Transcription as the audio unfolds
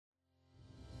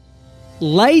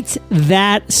Light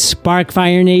that spark,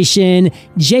 Fire Nation.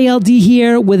 JLD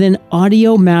here with an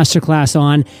audio masterclass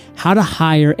on how to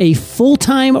hire a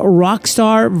full-time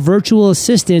Rockstar virtual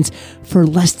assistant for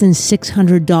less than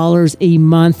 $600 a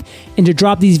month. And to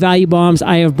drop these value bombs,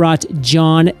 I have brought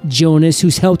Jonas,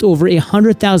 who's helped over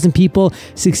 100,000 people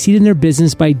succeed in their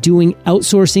business by doing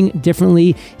outsourcing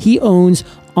differently. He owns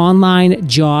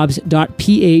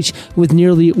onlinejobs.ph with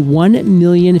nearly 1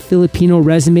 million Filipino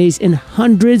resumes and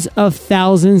hundreds of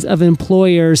thousands of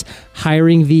employers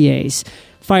hiring VAs.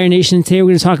 Fire Nation, today we're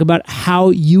going to talk about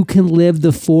how you can live the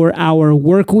 4-hour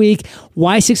work week,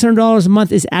 why $600 a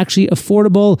month is actually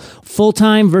affordable,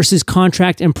 full-time versus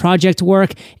contract and project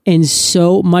work, and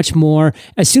so much more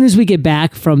as soon as we get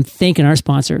back from thanking our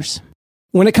sponsors.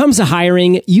 When it comes to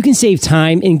hiring, you can save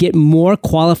time and get more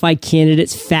qualified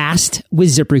candidates fast with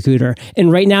ZipRecruiter.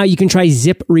 And right now you can try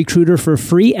ZipRecruiter for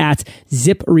free at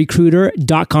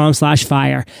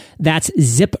ziprecruiter.com/fire. That's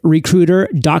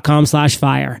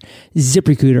ziprecruiter.com/fire.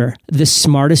 ZipRecruiter, the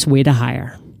smartest way to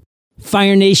hire.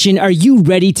 Fire Nation, are you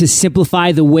ready to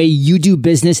simplify the way you do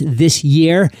business this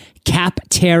year?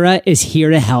 Capterra is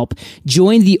here to help.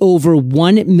 Join the over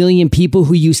 1 million people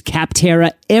who use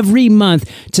Capterra every month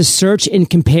to search and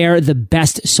compare the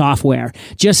best software.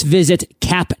 Just visit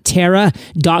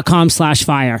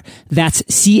capterra.com/fire. That's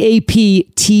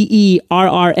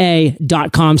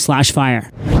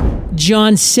CAPTERRA.com/fire.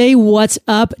 John, say what's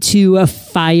up to a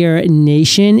Fire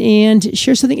Nation and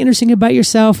share something interesting about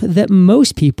yourself that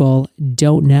most people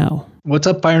don't know. What's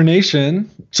up, Fire Nation?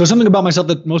 So something about myself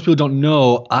that most people don't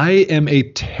know, I am a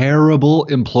terrible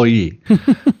employee.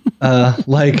 I've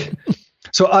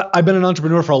been an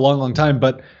entrepreneur for a long, long time,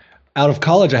 but out of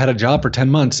college, I had a job for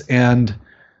 10 months and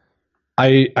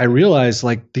I realized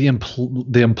like the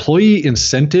employee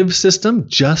incentive system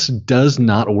just does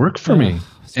not work for me.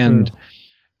 And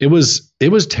it was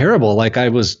terrible. Like I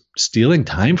was stealing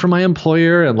time from my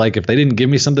employer. And like, if they didn't give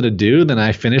me something to do, then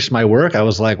I finished my work. I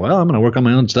was like, well, I'm going to work on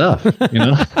my own stuff. You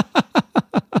know,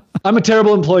 I'm a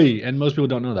terrible employee and most people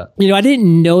don't know that. You know, I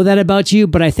didn't know that about you,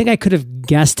 but I think I could have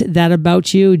guessed that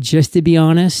about you, just to be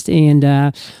honest.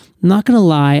 And, not going to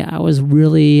lie, I was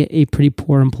really a pretty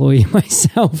poor employee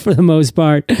myself for the most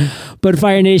part. But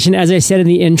Fire Nation, as I said in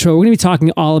the intro, we're going to be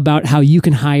talking all about how you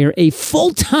can hire a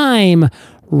full-time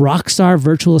Rockstar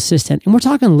virtual assistant. And we're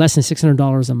talking less than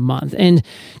 $600 a month. And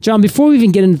John, before we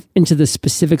even get into the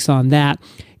specifics on that,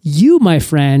 you, my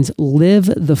friends, live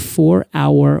the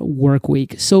 4-hour work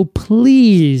week. So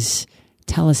please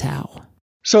tell us how.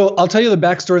 So I'll tell you the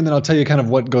backstory and then I'll tell you kind of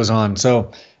what goes on.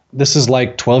 So this is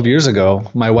like 12 years ago.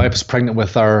 My wife was pregnant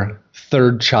with our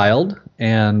third child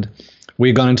and we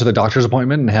had gone into the doctor's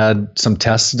appointment and had some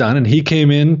tests done. And he came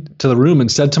in to the room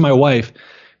and said to my wife,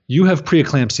 "You have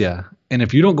preeclampsia. And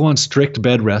if you don't go on strict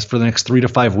bed rest for the next 3 to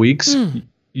 5 weeks,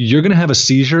 you're going to have a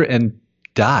seizure and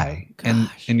die. And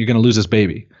you're going to lose this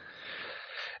baby."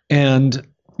 And,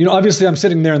 you know, obviously I'm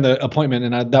sitting there in the appointment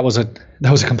and that was a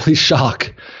complete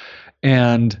shock.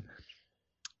 And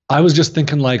I was just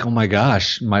thinking like, oh my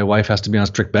gosh, my wife has to be on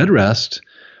strict bed rest.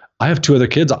 I have 2 other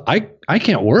kids. I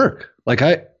can't work. Like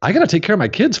I got to take care of my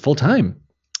kids full time.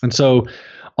 And so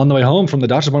on the way home from the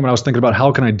doctor's appointment, I was thinking about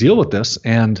how can I deal with this?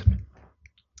 And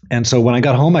so when I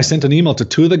got home, I sent an email to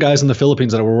 2 of the guys in the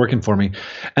Philippines that were working for me.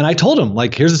 And I told them,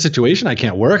 like, here's the situation. I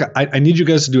can't work. I need you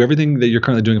guys to do everything that you're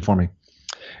currently doing for me.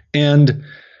 And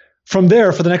from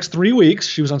there, for the next 3 weeks,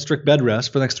 she was on strict bed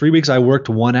rest. For the next 3 weeks, I worked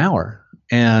 1 hour.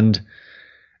 And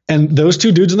those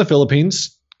 2 dudes in the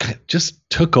Philippines just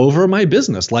took over my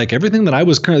business. Like everything that I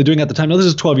was currently doing at the time. Now, this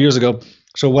is 12 years ago.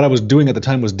 So what I was doing at the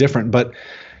time was different. But,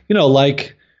 you know,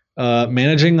 like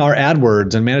managing our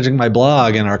AdWords and managing my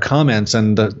blog and our comments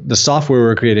and the software we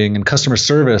were creating and customer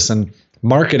service and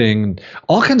marketing,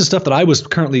 all kinds of stuff that I was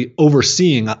currently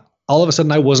overseeing. All of a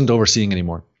sudden I wasn't overseeing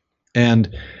anymore. And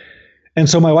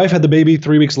so my wife had the baby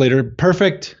 3 weeks later,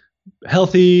 perfect,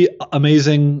 healthy,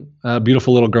 amazing,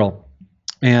 beautiful little girl.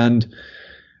 And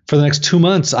for the next 2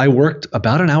 months, I worked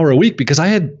about an hour a week because I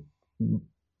had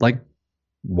like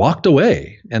walked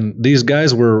away and these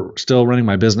guys were still running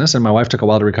my business and my wife took a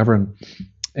while to recover.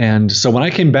 And so when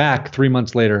I came back 3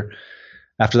 months later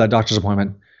after that doctor's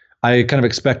appointment, I kind of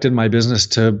expected my business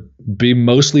to be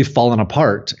mostly fallen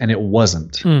apart and it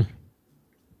wasn't.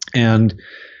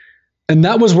 And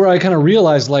that was where I kind of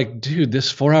realized like, dude,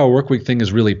 this 4-hour work week thing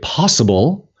is really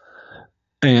possible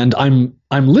and I'm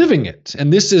living it.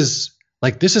 And this is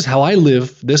how I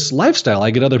live this lifestyle.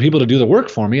 I get other people to do the work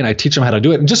for me and I teach them how to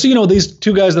do it. And just so you know, these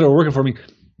 2 guys that are working for me,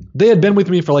 they had been with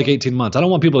me for like 18 months. I don't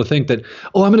want people to think that,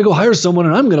 oh, I'm going to go hire someone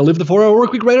and I'm going to live the 4-hour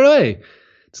work week right away.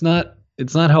 It's not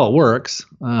how it works.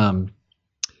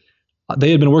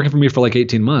 they had been working for me for like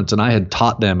 18 months and I had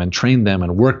taught them and trained them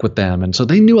and worked with them. And so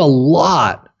they knew a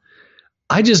lot.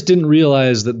 I just didn't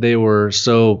realize that they were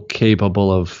so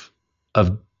capable of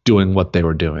doing what they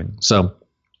were doing. So,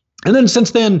 and then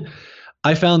since then,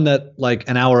 I found that like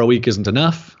an hour a week isn't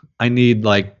enough. I need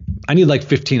like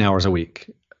 15 hours a week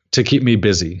to keep me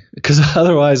busy, because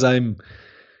otherwise I'm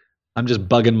just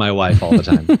bugging my wife all the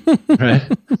time. Right.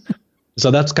 So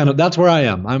that's where I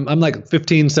am. I'm like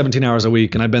 15, 17 hours a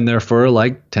week, and I've been there for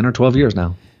like 10 or 12 years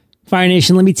now. Fire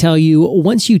Nation, let me tell you,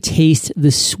 once you taste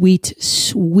the sweet,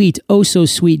 sweet, oh so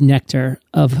sweet nectar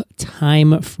of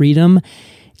time freedom,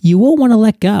 you won't want to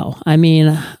let go. I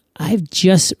mean, I've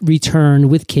just returned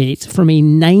with Kate from a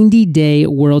 90-day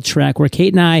world trek where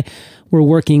Kate and I were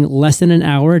working less than an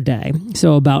hour a day,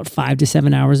 so about 5 to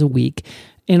 7 hours a week.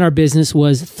 And our business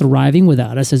was thriving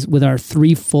without us, as with our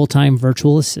 3 full-time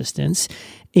virtual assistants.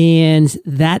 And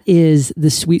that is the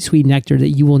sweet, sweet nectar that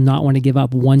you will not want to give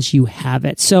up once you have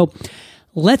it. So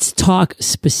let's talk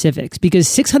specifics, because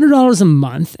 $600 a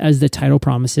month, as the title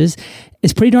promises,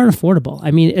 is pretty darn affordable.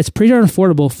 I mean, it's pretty darn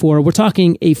affordable for, we're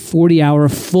talking a 40-hour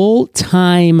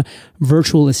full-time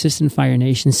virtual assistant, Fire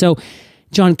Nation. So,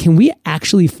 John, can we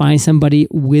actually find somebody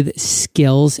with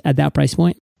skills at that price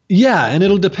point? Yeah, and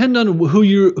it'll depend on who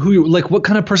you like, what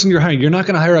kind of person you're hiring. You're not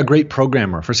going to hire a great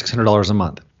programmer for $600 a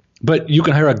month, but you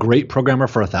can hire a great programmer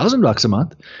for $1,000 a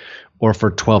month, or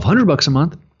for $1,200 a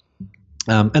month,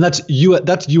 and that's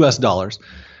US dollars.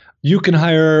 You can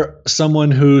hire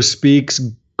someone who speaks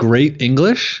great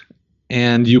English,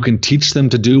 and you can teach them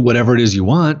to do whatever it is you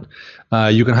want.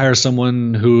 You can hire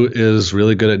someone who is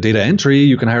really good at data entry.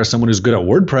 You can hire someone who's good at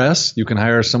WordPress. You can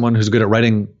hire someone who's good at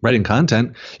writing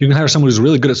content. You can hire someone who's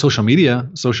really good at social media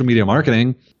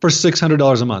marketing for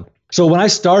 $600 a month. So when I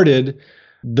started,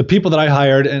 the people that I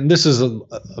hired, and this is a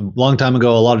long time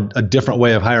ago, a different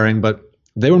way of hiring, but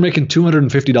they were making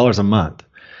 $250 a month.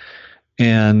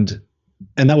 And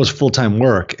that was full-time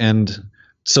work. And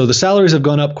so the salaries have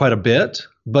gone up quite a bit.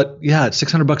 But yeah, at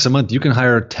 $600 a month, you can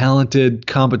hire talented,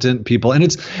 competent people.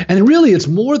 And really it's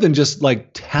more than just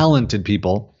like talented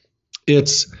people.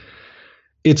 It's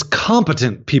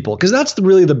competent people, because that's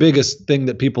really the biggest thing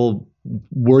that people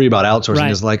worry about outsourcing,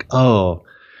 right? Is like, oh,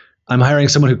 I'm hiring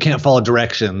someone who can't follow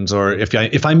directions, or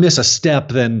if I miss a step,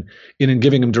 then in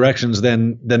giving them directions,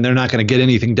 then they're not going to get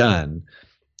anything done.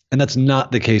 And that's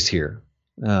not the case here.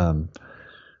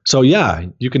 So yeah,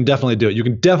 you can definitely do it. You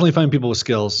can definitely find people with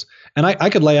skills. And I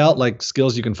could lay out like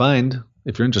skills you can find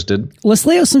if you're interested. Let's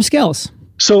lay out some skills.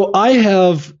 So I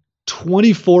have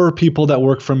 24 people that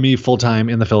work for me full-time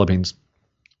in the Philippines.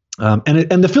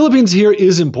 And the Philippines here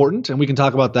is important, and we can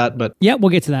talk about that. But yeah,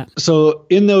 we'll get to that. So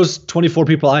in those 24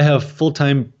 people, I have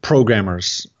full-time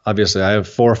programmers. Obviously, I have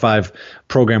 4 or 5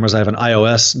 programmers. I have an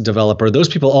iOS developer. Those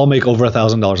people all make over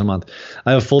 $1,000 a month.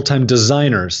 I have full-time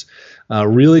designers,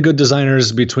 really good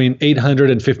designers, between $800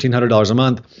 and $1,500 a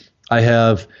month. I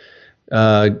have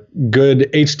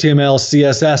good HTML,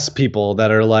 CSS people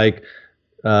that are like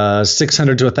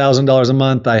 $600 to $1,000 a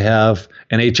month. I have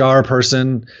an HR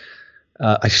person.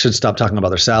 I should stop talking about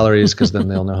their salaries, because then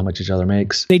they'll know how much each other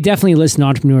makes. They definitely listen to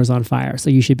Entrepreneurs on Fire,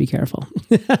 so you should be careful.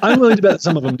 I'm willing to bet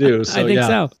some of them do. So, I think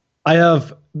so. I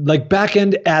have like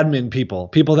back-end admin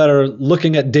people that are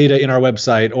looking at data in our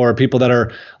website, or people that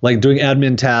are like doing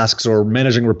admin tasks or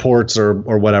managing reports or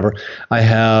whatever. I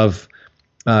have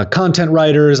content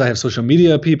writers. I have social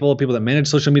media people that manage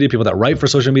social media, people that write for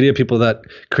social media, people that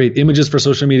create images for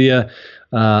social media.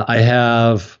 I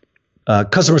have a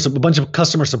bunch of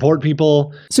customer support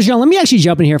people. So John, let me actually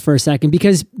jump in here for a second,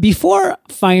 because before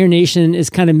Fire Nation is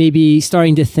kind of maybe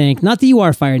starting to think, not that you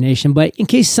are Fire Nation, but in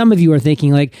case some of you are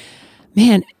thinking like,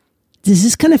 man, does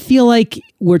this kind of feel like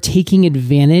we're taking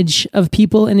advantage of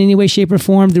people in any way, shape, or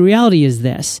form? The reality is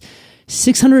this: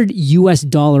 $600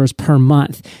 US per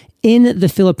month in the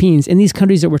Philippines, in these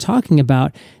countries that we're talking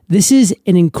about. This is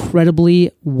an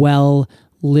incredibly well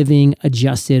living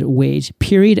adjusted wage,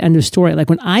 period, end of story. Like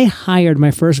when I hired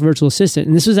my first virtual assistant,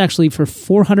 and this was actually for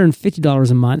 $450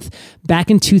 a month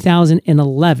back in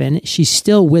 2011, she's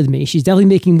still with me. She's definitely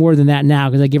making more than that now,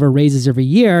 because I give her raises every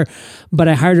year, but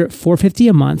I hired her at $450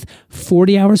 a month,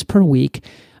 40 hours per week.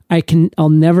 I'll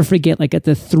never forget, like at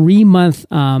the 3-month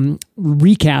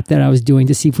recap that I was doing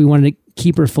to see if we wanted to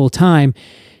keep her full time,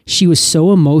 she was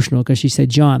so emotional, because she said,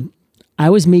 John, I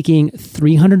was making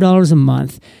 $300 a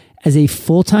month as a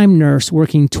full-time nurse,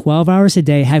 working 12 hours a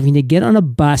day, having to get on a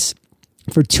bus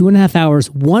for 2.5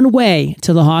 hours one way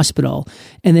to the hospital,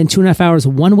 and then 2.5 hours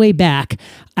one way back.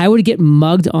 I would get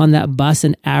mugged on that bus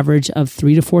an average of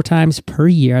 3 to 4 times per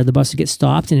year. The bus would get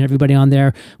stopped, and everybody on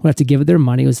there would have to give it their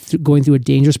money. It was going through a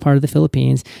dangerous part of the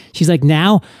Philippines. She's like,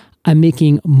 now I'm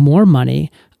making more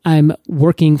money. I'm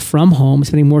working from home,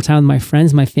 spending more time with my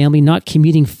friends, my family, not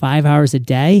commuting 5 hours a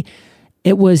day.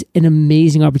 It was an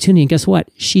amazing opportunity. And guess what?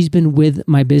 She's been with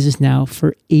my business now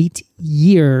for 8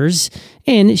 years.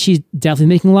 And she's definitely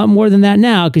making a lot more than that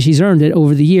now because she's earned it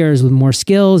over the years with more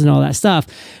skills and all that stuff.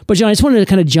 But John, I just wanted to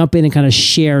kind of jump in and kind of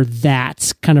share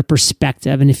that kind of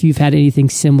perspective. And if you've had anything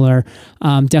similar,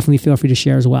 definitely feel free to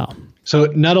share as well. So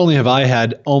not only have I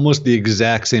had almost the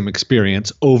exact same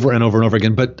experience over and over and over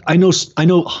again, but I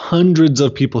know hundreds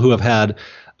of people who have had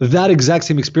that exact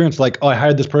same experience. Like, oh, I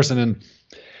hired this person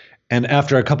and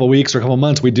after a couple of weeks or a couple of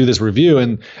months, we do this review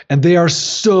and they are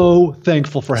so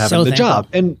thankful for having the job.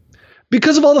 And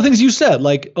because of all the things you said,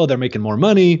 like, oh, they're making more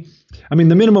money. I mean,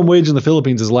 the minimum wage in the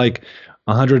Philippines is like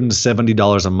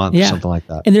 $170 a month or something like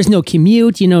that. And there's no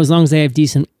commute, as long as they have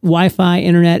decent Wi-Fi,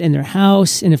 internet in their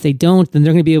house. And if they don't, then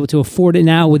they're going to be able to afford it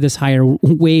now with this higher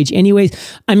wage anyways.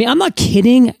 I mean, I'm not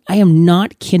kidding. I am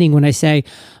not kidding when I say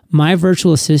my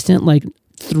virtual assistant, like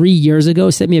 3 years ago,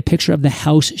 sent me a picture of the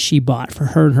house she bought for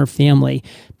her and her family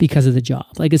because of the job.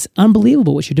 Like, it's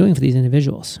unbelievable what you're doing for these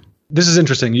individuals. This is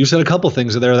interesting. You said a couple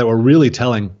things there that were really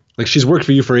telling. Like, she's worked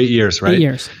for you for 8 years, right? 8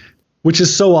 years. Which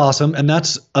is so awesome. And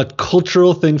that's a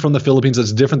cultural thing from the Philippines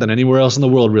that's different than anywhere else in the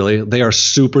world, really. They are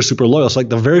super, super loyal. So like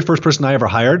the very first person I ever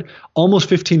hired almost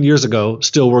 15 years ago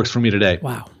still works for me today.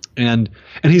 Wow. And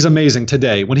he's amazing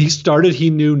today. When he started, he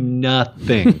knew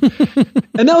nothing.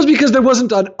 And that was because there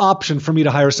wasn't an option for me to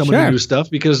hire someone who knew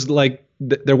stuff because like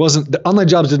there wasn't, the online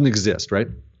jobs didn't exist, right?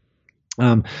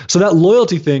 So that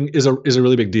loyalty thing is a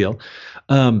really big deal.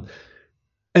 And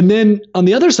then on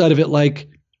the other side of it, like,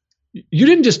 you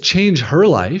didn't just change her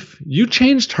life, you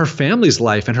changed her family's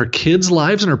life and her kids'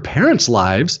 lives and her parents'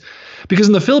 lives. Because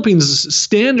in the Philippines,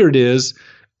 standard is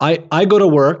I go to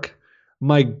work,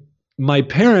 my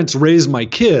parents raise my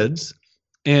kids,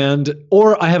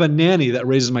 or I have a nanny that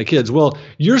raises my kids. Well,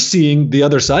 you're seeing the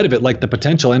other side of it, like the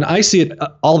potential. And I see it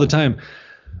all the time.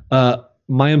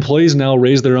 My employees now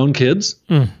raise their own kids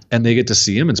and they get to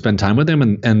see them and spend time with them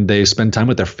and they spend time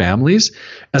with their families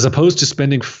as opposed to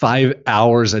spending 5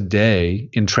 hours a day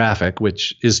in traffic,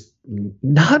 which is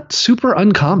not super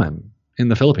uncommon in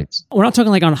the Philippines. We're not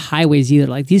talking like on highways either.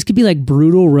 Like these could be like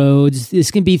brutal roads. This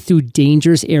can be through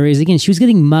dangerous areas. Again, she was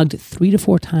getting mugged 3 to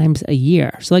 4 times a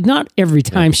year. So like not every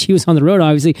time she was on the road,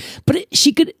 obviously, but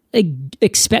she could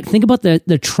think about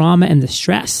the trauma and the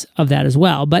stress of that as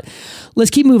well. But let's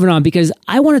keep moving on because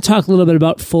I want to talk a little bit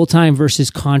about full-time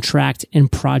versus contract and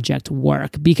project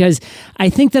work, because I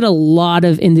think that a lot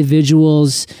of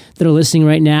individuals that are listening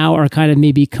right now are kind of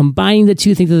maybe combining the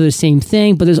two, think they're the same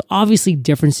thing, but there's obviously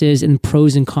differences in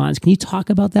pros and cons. Can you talk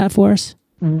about that for us?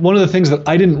 One of the things that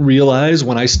I didn't realize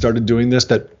when I started doing this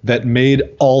that made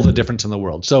all the difference in the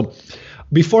world. So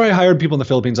before I hired people in the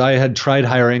Philippines, I had tried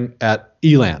hiring at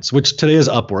Elance, which today is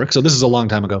Upwork. So this is a long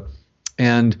time ago.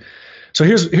 And so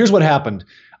here's what happened.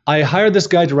 I hired this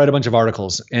guy to write a bunch of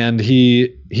articles, and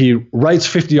he writes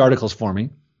 50 articles for me.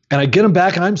 And I get them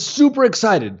back, and I'm super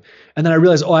excited. And then I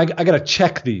realize, I got to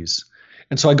check these.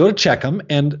 And so I go to check them,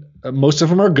 and most of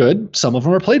them are good. Some of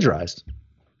them are plagiarized. I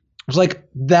was like,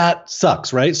 that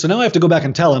sucks, right? So now I have to go back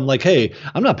and tell him, like, hey,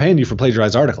 I'm not paying you for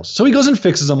plagiarized articles. So he goes and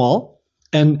fixes them all.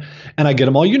 And I get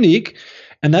them all unique,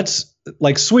 and that's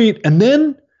like sweet. And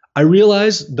then I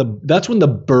realized that's when the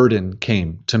burden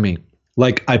came to me.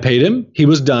 Like I paid him, he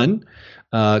was done,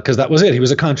 because that was it. He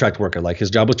was a contract worker. Like his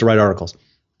job was to write articles,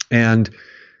 and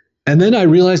then I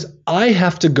realized I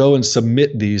have to go and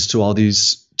submit these to all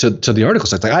these to the article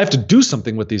sites. Like I have to do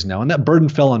something with these now, and that burden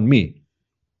fell on me.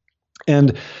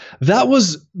 And that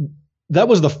was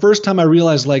the first time I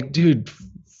realized, like, dude,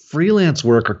 freelance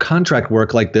work or contract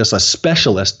work like this, a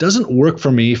specialist, doesn't work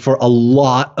for me for a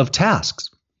lot of tasks.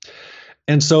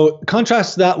 And so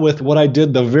contrast that with what I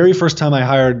did the very first time I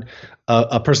hired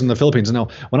a person in the Philippines. Now,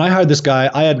 when I hired this guy,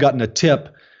 I had gotten a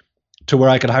tip to where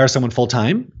I could hire someone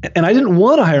full-time. And I didn't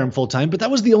want to hire him full-time, but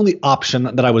that was the only option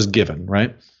that I was given,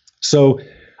 right? So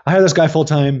I hired this guy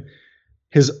full-time.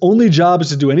 His only job is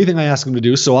to do anything I ask him to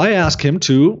do. So I asked him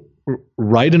to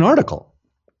write an article.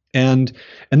 And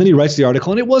then he writes the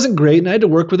article, and it wasn't great, and I had to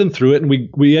work with him through it, and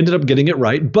we ended up getting it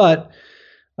right. But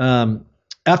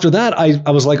after that,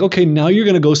 I was like, okay, now you're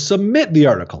going to go submit the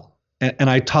article. And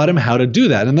I taught him how to do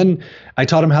that. And then I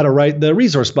taught him how to write the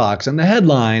resource box and the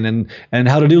headline and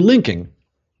how to do linking,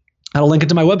 how to link it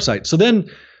to my website. So then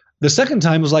the second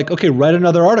time was like, okay, write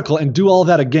another article and do all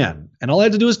that again. And all I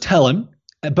had to do is tell him.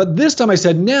 But this time I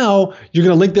said, now you're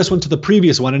going to link this one to the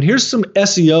previous one. And here's some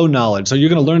SEO knowledge. So you're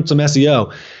going to learn some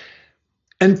SEO.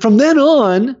 And from then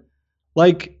on,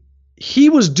 like, he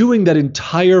was doing that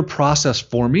entire process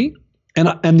for me.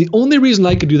 And the only reason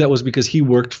I could do that was because he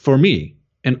worked for me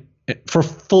and for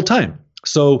full time.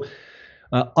 So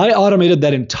I automated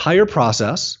that entire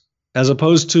process as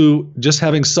opposed to just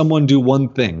having someone do one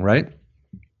thing, right?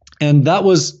 And that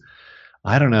was,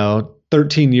 I don't know,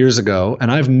 13 years ago,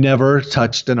 and I've never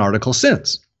touched an article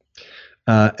since.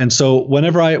 And so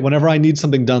whenever I need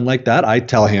something done like that, I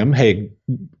tell him, hey,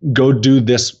 go do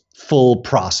this full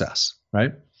process,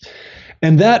 right?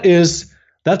 And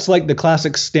that's like the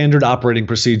classic standard operating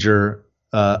procedure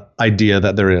idea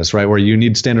that there is, right? Where you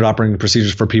need standard operating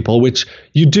procedures for people, which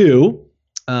you do.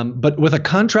 But with a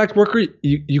contract worker,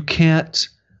 you can't.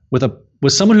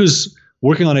 With someone who's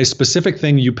working on a specific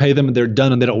thing, you pay them and they're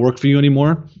done and they don't work for you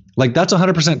anymore. Like that's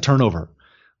 100% turnover,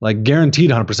 like guaranteed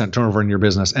 100% turnover in your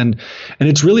business. And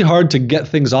it's really hard to get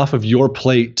things off of your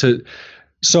plate.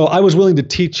 So I was willing to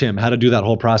teach him how to do that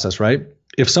whole process, right?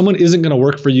 If someone isn't going to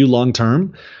work for you long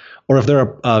term, or if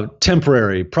they're a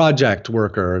temporary project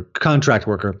worker, contract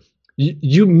worker,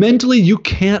 you mentally, you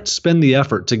can't spend the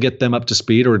effort to get them up to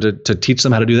speed or to teach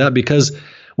them how to do that, because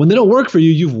when they don't work for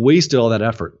you, you've wasted all that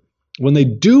effort. When they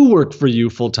do work for you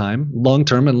full time, long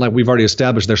term, and like we've already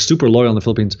established, they're super loyal in the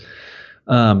Philippines,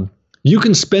 you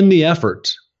can spend the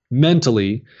effort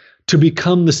mentally to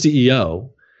become the CEO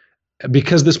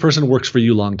because this person works for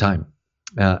you long time.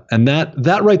 And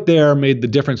that right there made the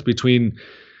difference between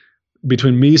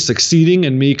me succeeding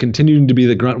and me continuing to be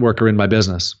the grunt worker in my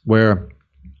business, where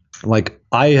like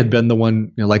I had been the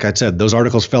one, like I said, those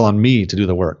articles fell on me to do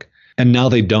the work, and now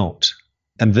they don't.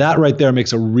 And that right there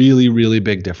makes a really, really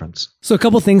big difference. So a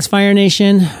couple things, Fire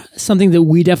Nation. Something that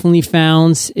we definitely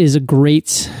found is a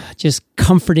great, just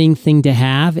comforting thing to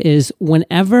have is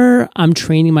whenever I'm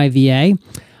training my VA,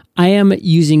 I am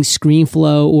using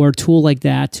ScreenFlow or a tool like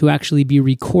that to actually be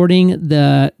recording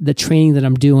the training that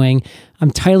I'm doing. I'm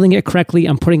titling it correctly.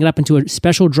 I'm putting it up into a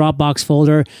special Dropbox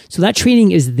folder. So that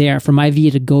training is there for my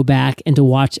VA to go back and to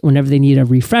watch whenever they need a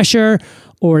refresher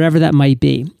or whatever that might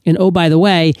be. And oh, by the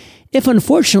way, if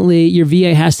unfortunately your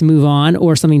VA has to move on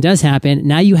or something does happen,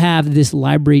 now you have this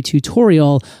library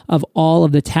tutorial of all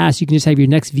of the tasks. You can just have your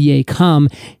next VA come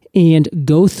and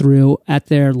go through at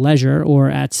their leisure or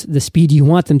at the speed you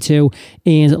want them to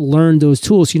and learn those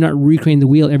tools. So you're not recreating the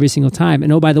wheel every single time.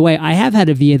 And oh, by the way, I have had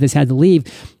a VA that's had to leave,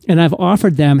 and I've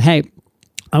offered them, hey,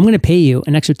 I'm going to pay you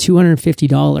an extra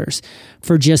 $250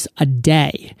 for just a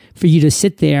day for you to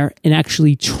sit there and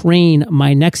actually train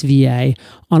my next VA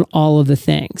on all of the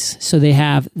things. So they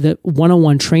have the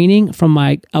one-on-one training from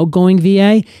my outgoing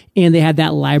VA, and they have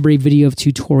that library video of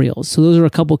tutorials. So those are a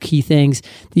couple key things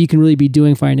that you can really be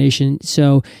doing, Fire Nation.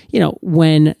 So,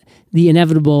 when the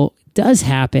inevitable does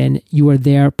happen, you are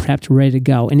there prepped, ready to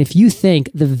go. And if you think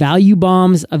the value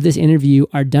bombs of this interview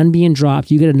are done being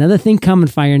dropped, you get another thing coming,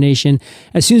 Fire Nation.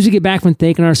 As soon as we get back from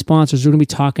thanking our sponsors, we're going to be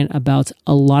talking about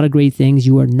a lot of great things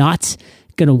you are not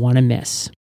going to want to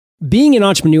miss. Being an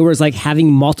entrepreneur is like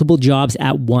having multiple jobs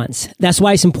at once. That's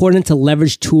why it's important to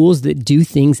leverage tools that do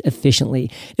things efficiently.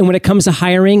 And when it comes to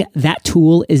hiring, that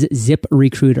tool is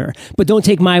ZipRecruiter. But don't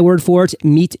take my word for it.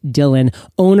 Meet Dylan,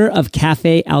 owner of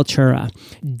Cafe Altura.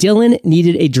 Dylan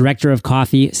needed a director of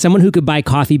coffee, someone who could buy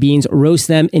coffee beans, roast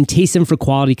them, and taste them for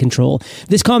quality control.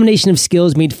 This combination of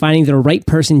skills made finding the right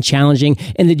person challenging,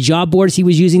 and the job boards he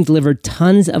was using delivered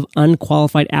tons of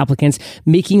unqualified applicants,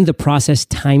 making the process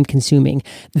time-consuming.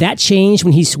 That changed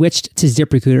when he switched to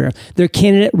ZipRecruiter. Their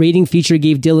candidate rating feature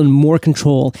gave Dylan more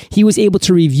control. He was able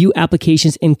to review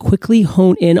applications and quickly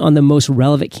hone in on the most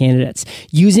relevant candidates.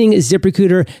 Using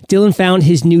ZipRecruiter, Dylan found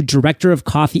his new director of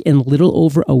coffee in little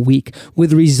over a week.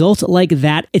 With results like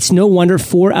that, it's no wonder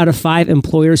 4 out of 5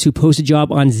 employers who post a job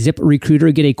on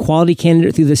ZipRecruiter get a quality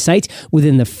candidate through the site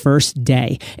within the first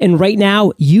day. And right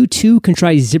now, you too can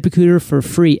try ZipRecruiter for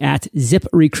free at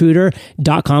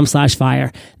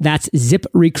ziprecruiter.com/fire. That's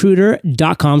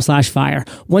ZipRecruiter.com/fire.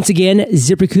 Once again,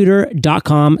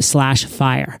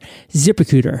 ZipRecruiter.com/fire.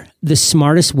 ZipRecruiter, the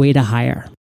smartest way to hire.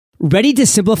 Ready to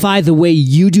simplify the way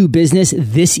you do business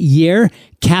this year?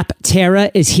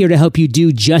 Capterra is here to help you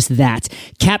do just that.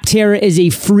 Capterra is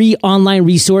a free online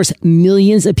resource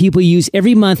millions of people use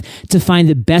every month to find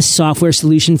the best software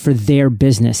solution for their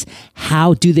business.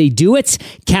 How do they do it?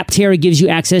 Capterra gives you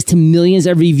access to millions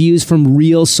of reviews from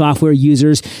real software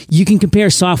users. You can compare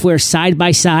software side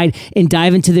by side and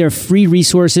dive into their free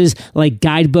resources like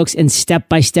guidebooks and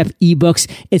step-by-step ebooks.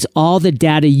 It's all the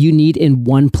data you need in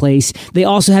one place. They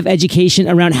also have education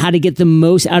around how to get the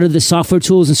most out of the software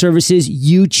tools and services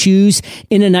you choose.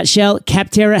 In a nutshell,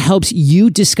 Capterra helps you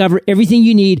discover everything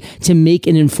you need to make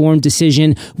an informed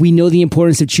decision. We know the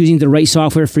importance of choosing the right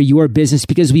software for your business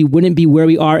because we wouldn't be where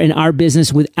we are in our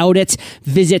business without it.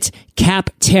 Visit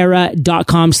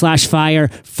capterra.com/fire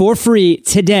for free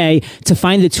today to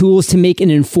find the tools to make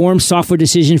an informed software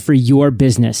decision for your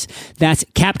business. That's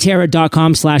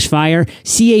capterra.com/fire,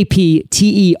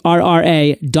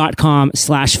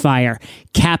 capterra.com/fire.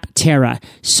 Capterra,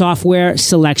 software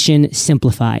selection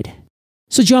simplified.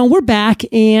 So John, we're back,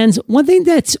 and one thing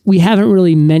that we haven't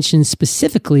really mentioned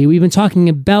specifically, we've been talking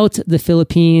about the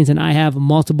Philippines, and I have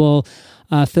multiple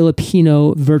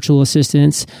Filipino virtual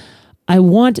assistants. I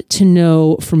want to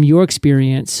know from your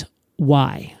experience,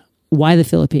 why the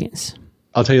Philippines?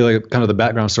 I'll tell you like kind of the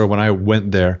background story. When I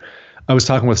went there, I was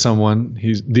talking with someone.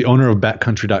 He's the owner of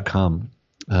backcountry.com,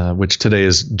 which today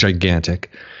is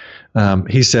gigantic.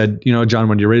 He said, John,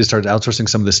 when you're ready to start outsourcing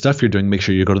some of the stuff you're doing, make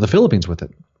sure you go to the Philippines with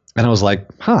it. And I was like,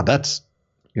 that's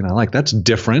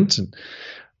different.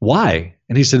 Why?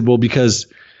 And he said, well, because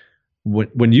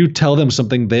when you tell them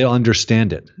something, they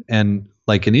understand it. And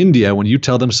like in India, when you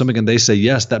tell them something and they say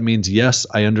yes, that means yes,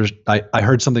 I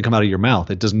heard something come out of your mouth.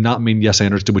 It does not mean yes, I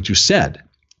understood what you said.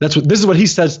 This is what he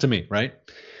says to me, right?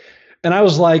 And I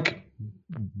was like,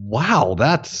 wow,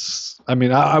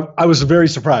 I was very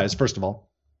surprised, first of all.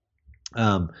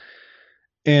 And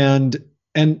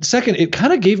second, it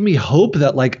kind of gave me hope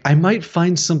that like I might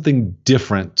find something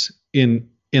different in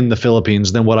the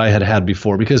Philippines than what I had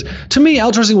before, because to me,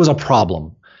 outsourcing was a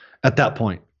problem at that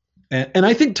point. And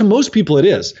I think to most people it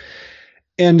is.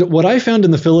 And what I found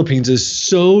in the Philippines is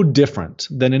so different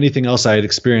than anything else I had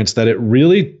experienced that it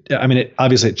really,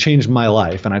 it changed my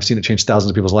life, and I've seen it change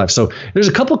thousands of people's lives. So there's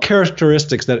a couple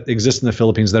characteristics that exist in the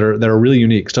Philippines that are really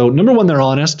unique. So number one, they're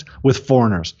honest with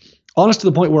foreigners. Honest to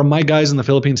the point where my guys in the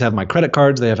Philippines have my credit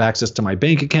cards, they have access to my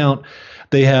bank account,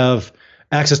 they have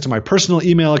access to my personal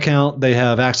email account, they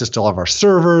have access to all of our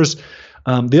servers.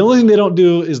 The only thing they don't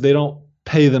do is they don't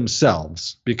pay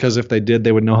themselves, because if they did,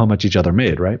 they would know how much each other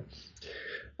made, right?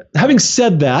 Having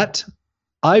said that,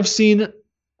 over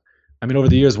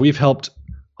the years, we've helped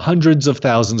hundreds of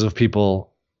thousands of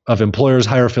people, of employers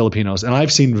hire Filipinos, and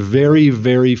I've seen very,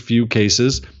 very few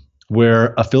cases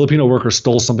where a Filipino worker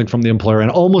stole something from the employer. And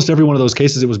almost every one of those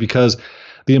cases, it was because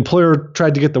the employer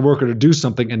tried to get the worker to do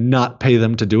something and not pay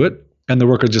them to do it, and the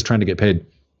worker just trying to get paid.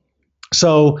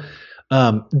 So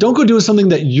don't go doing something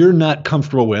that you're not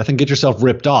comfortable with and get yourself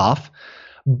ripped off.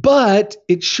 But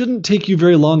it shouldn't take you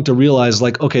very long to realize,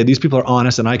 like, okay, these people are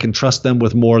honest and I can trust them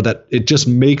with more, that it just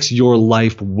makes your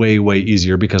life way, way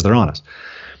easier because they're honest.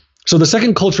 So the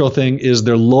second cultural thing is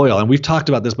they're loyal. And we've talked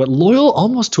about this, but loyal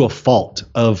almost to a fault,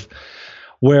 of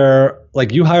where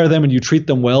like you hire them and you treat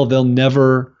them well, they'll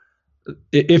never,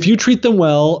 if you treat them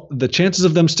well, the chances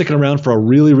of them sticking around for a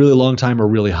really, really long time are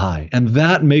really high. And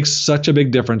that makes such a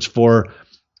big difference for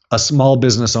a small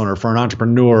business owner, for an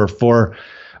entrepreneur, for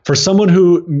someone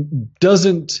who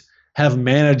doesn't have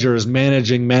managers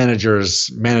managing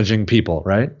people,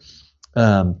 right?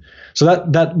 So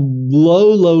that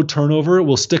low turnover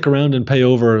will stick around and pay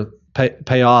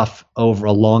off over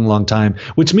a long, long time,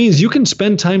 which means you can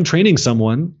spend time training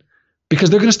someone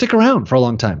because they're going to stick around for a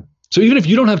long time. So even if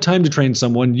you don't have time to train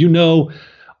someone,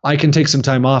 I can take some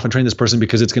time off and train this person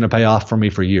because it's going to pay off for me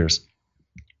for years.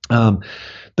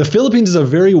 The Philippines is a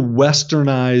very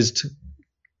westernized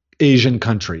Asian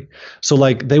country. So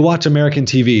like they watch American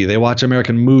TV, they watch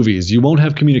American movies. You won't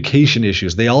have communication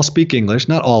issues. They all speak English,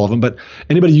 not all of them, but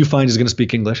anybody you find is going to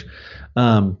speak English.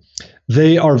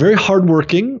 They are very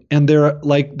hardworking, and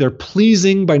they're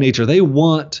pleasing by nature. They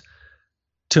want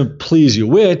to please you,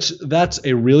 which that's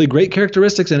a really great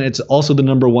characteristic. And it's also the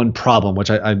number one problem, which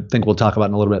I think we'll talk about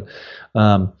in a little bit.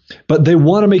 But they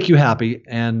want to make you happy.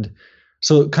 And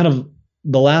so kind of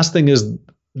the last thing is,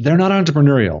 they're not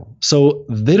entrepreneurial. So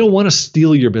they don't want to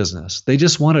steal your business. They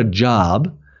just want a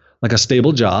job, like a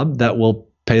stable job that will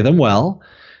pay them well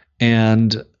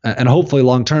and hopefully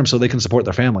long-term so they can support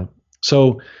their family.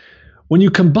 So when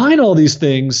you combine all these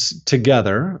things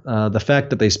together, the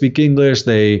fact that they speak English,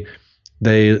 this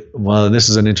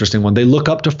is an interesting one. They look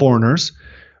up to foreigners,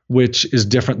 which is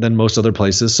different than most other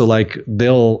places. So like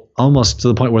they'll almost to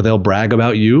the point where they'll brag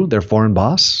about you, their foreign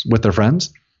boss, with their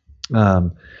friends.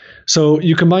 So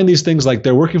you combine these things, like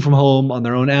they're working from home on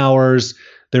their own hours.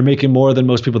 They're making more than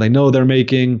most people they know they're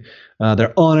making.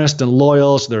 They're honest and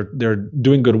loyal. So they're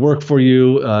doing good work for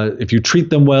you. If you treat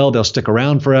them well, they'll stick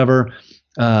around forever.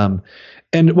 And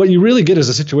what you really get is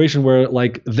a situation where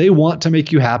like they want to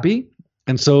make you happy.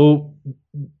 And so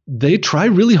they try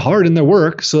really hard in their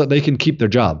work so that they can keep their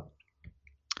job.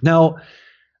 Now,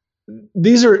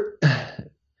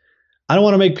 I don't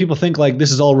want to make people think like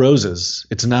this is all roses.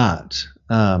 It's not.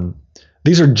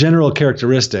 These are general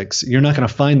characteristics. You're not going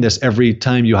to find this every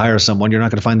time you hire someone. You're not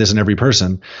going to find this in every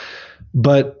person.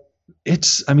 But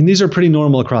these are pretty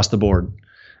normal across the board.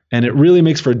 And it really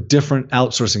makes for a different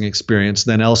outsourcing experience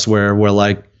than elsewhere where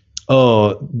like,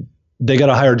 oh, they got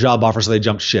a higher job offer, so they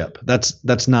jumped ship.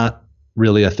 That's not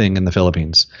really a thing in the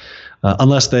Philippines.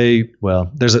 Unless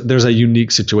there's a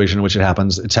unique situation in which it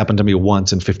happens. It's happened to me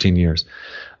once in 15 years.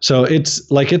 So it's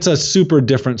a super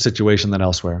different situation than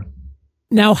elsewhere.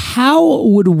 Now, how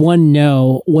would one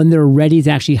know when they're ready to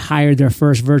actually hire their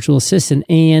first virtual assistant?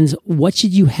 And what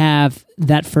should you have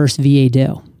that first VA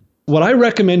do? What I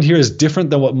recommend here is different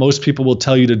than what most people will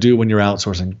tell you to do when you're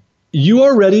outsourcing. You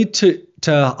are ready to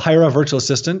hire a virtual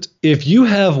assistant if you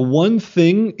have one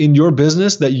thing in your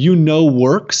business that you know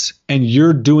works and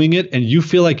you're doing it and you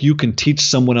feel like you can teach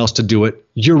someone else to do it.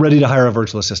 You're ready to hire a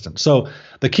virtual assistant. So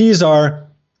the keys are,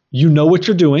 you know what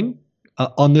you're doing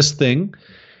on this thing,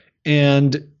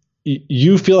 and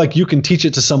you feel like you can teach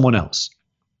it to someone else.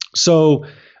 So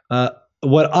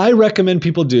what I recommend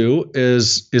people do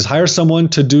is hire someone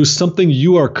to do something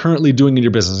you are currently doing in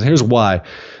your business. And here's why.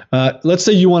 Let's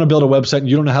say you want to build a website and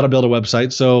you don't know how to build a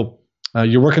website. So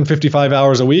you're working 55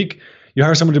 hours a week. You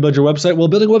hire someone to build your website. Well,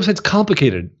 building a website's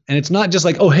complicated. And it's not just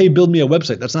like, oh, hey, build me a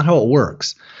website. That's not how it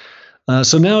works.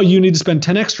 So now you need to spend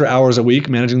 10 extra hours a week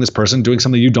managing this person, doing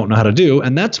something you don't know how to do.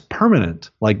 And that's permanent.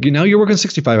 Like, now you're working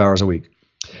 65 hours a week.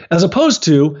 As opposed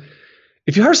to,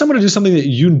 if you hire someone to do something that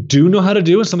you do know how to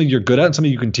do and something you're good at and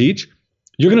something you can teach,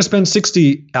 you're going to spend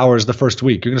 60 hours the first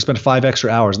week. You're going to spend 5 extra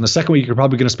hours. And the second week, you're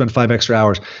probably going to spend 5 extra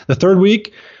hours. The third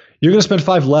week, you're going to spend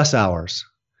 5 less hours.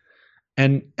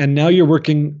 And now you're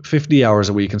working 50 hours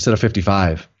a week instead of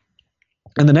 55.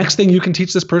 And the next thing you can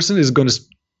teach this person is going to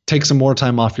take some more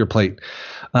time off your plate.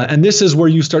 And this is where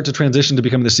you start to transition to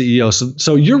becoming the CEO.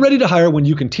 So you're ready to hire when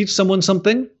you can teach someone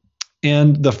something.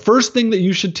 And the first thing that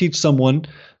you should teach someone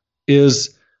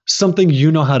is something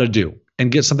you know how to do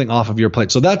and get something off of your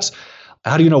plate. So that's,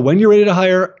 how do you know when you're ready to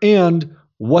hire and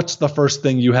what's the first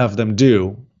thing you have them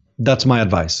do? That's my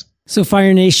advice. So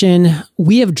Fire Nation,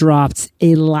 we have dropped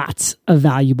a lot of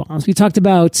value bombs. We talked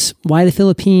about why the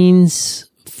Philippines,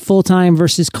 full-time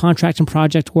versus contract and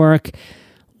project work,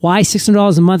 why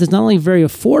 $600 a month is not only very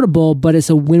affordable, but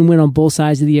it's a win-win on both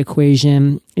sides of the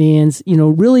equation. And,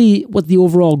 really what the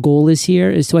overall goal is here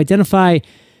is to identify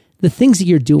the things that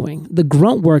you're doing, the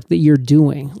grunt work that you're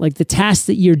doing, like the tasks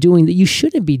that you're doing that you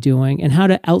shouldn't be doing, and how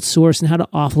to outsource and how to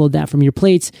offload that from your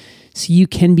plates so you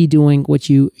can be doing what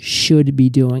you should be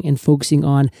doing and focusing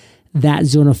on that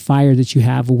zone of fire that you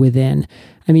have within.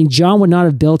 I mean, John would not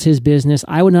have built his business.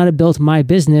 I would not have built my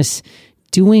business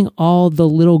doing all the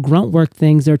little grunt work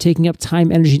things that are taking up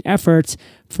time, energy, and effort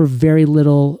for very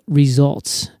little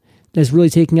results. That's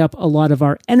really taking up a lot of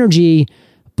our energy,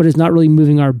 but it's not really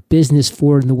moving our business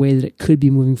forward in the way that it could be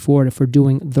moving forward if we're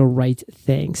doing the right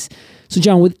things. So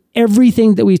John, with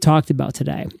everything that we've talked about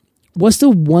today, what's the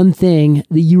one thing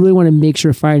that you really want to make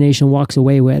sure Fire Nation walks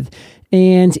away with,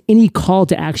 and any call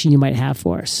to action you might have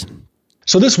for us?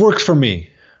 So this works for me,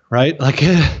 right? Like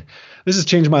this has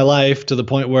changed my life to the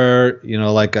point where,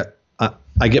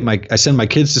 I send my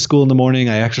kids to school in the morning.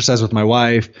 I exercise with my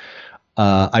wife.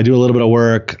 I do a little bit of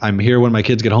work. I'm here when my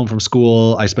kids get home from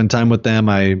school. I spend time with them.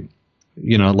 I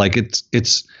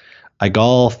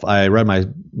golf. I ride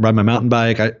my mountain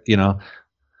bike.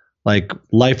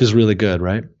 Life is really good,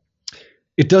 right?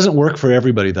 It doesn't work for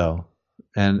everybody though.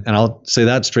 And I'll say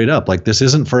that straight up. Like, this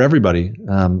isn't for everybody.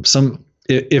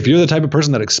 If you're the type of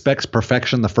person that expects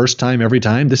perfection the first time, every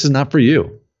time, this is not for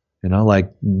you.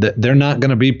 They're not going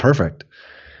to be perfect.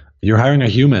 You're hiring a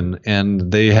human,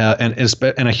 and they have, and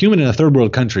a human in a third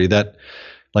world country that,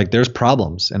 there's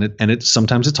problems, and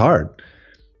sometimes it's hard,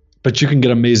 but you can get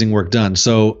amazing work done.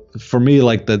 So for me,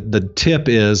 the tip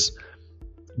is,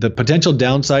 the potential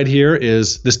downside here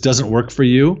is this doesn't work for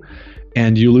you,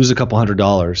 and you lose a couple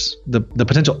 $100. The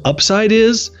potential upside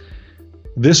is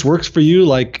this works for you,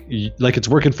 like it's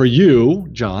working for you,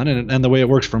 John, and the way it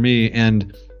works for me,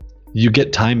 and you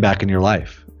get time back in your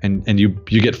life. And you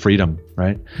get freedom,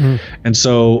 right? And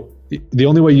so the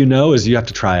only way is you have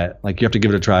to try it. You have to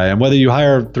give it a try. And whether you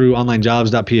hire through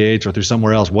onlinejobs.ph or through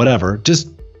somewhere else, whatever, just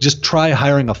try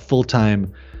hiring a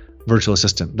full-time virtual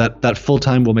assistant. That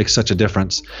full-time will make such a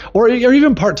difference. Or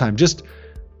even part-time, just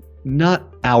not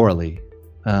hourly.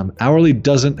 Hourly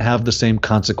doesn't have the same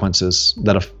consequences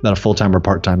that a full-time or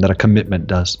part-time, that a commitment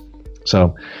does.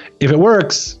 So if it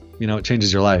works, it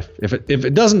changes your life. If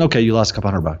it doesn't, okay, you lost a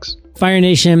couple $100. Fire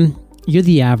Nation, you're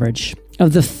the average.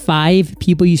 of the 5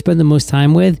 people you spend the most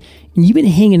time with, and you've been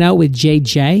hanging out with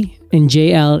JJ and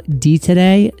JLD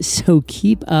today, so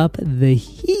keep up the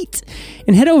heat.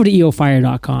 And head over to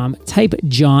eofire.com, type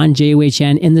John,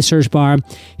 John, in the search bar.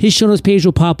 His show notes page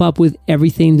will pop up with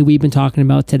everything that we've been talking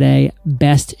about today.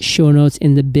 Best show notes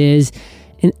in the biz.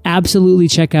 And absolutely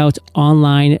check out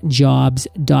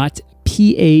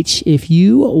onlinejobs.ph if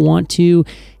you want to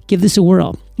give this a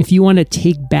whirl. If you want to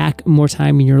take back more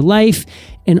time in your life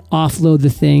and offload the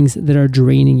things that are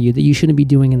draining you that you shouldn't be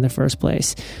doing in the first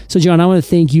place. So, John, I want to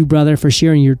thank you, brother, for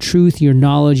sharing your truth, your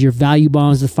knowledge, your value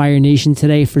bombs with Fire Nation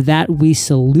today. For that, we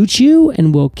salute you,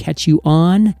 and we'll catch you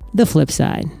on the flip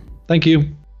side. Thank you.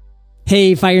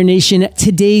 Hey, Fire Nation.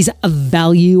 Today's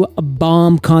value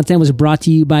bomb content was brought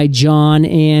to you by John.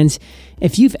 And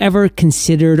if you've ever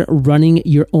considered running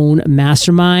your own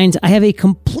mastermind, I have a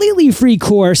completely free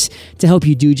course to help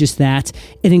you do just that.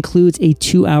 It includes a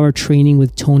 2-hour training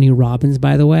with Tony Robbins,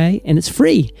 by the way, and it's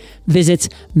free. Visit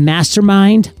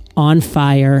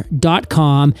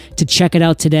mastermindonfire.com to check it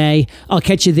out today. I'll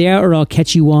catch you there, or I'll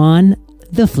catch you on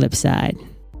the flip side.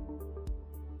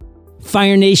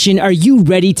 Fire Nation, are you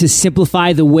ready to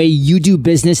simplify the way you do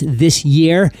business this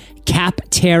year?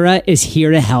 Capterra is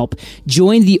here to help.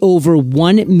 Join the over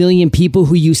 1 million people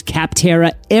who use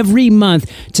Capterra every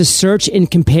month to search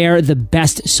and compare the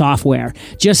best software.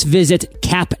 Just visit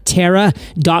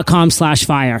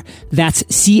capterra.com/fire. That's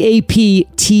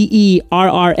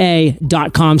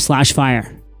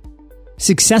CAPTERRA.com/fire.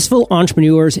 Successful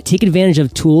entrepreneurs take advantage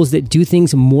of tools that do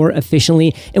things more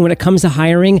efficiently. And when it comes to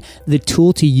hiring, the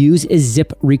tool to use is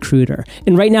ZipRecruiter.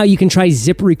 And right now you can try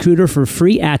ZipRecruiter for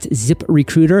free at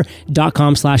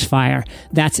ZipRecruiter.com/fire.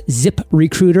 That's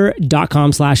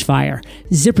ZipRecruiter.com/fire.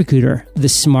 ZipRecruiter, the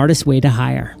smartest way to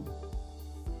hire.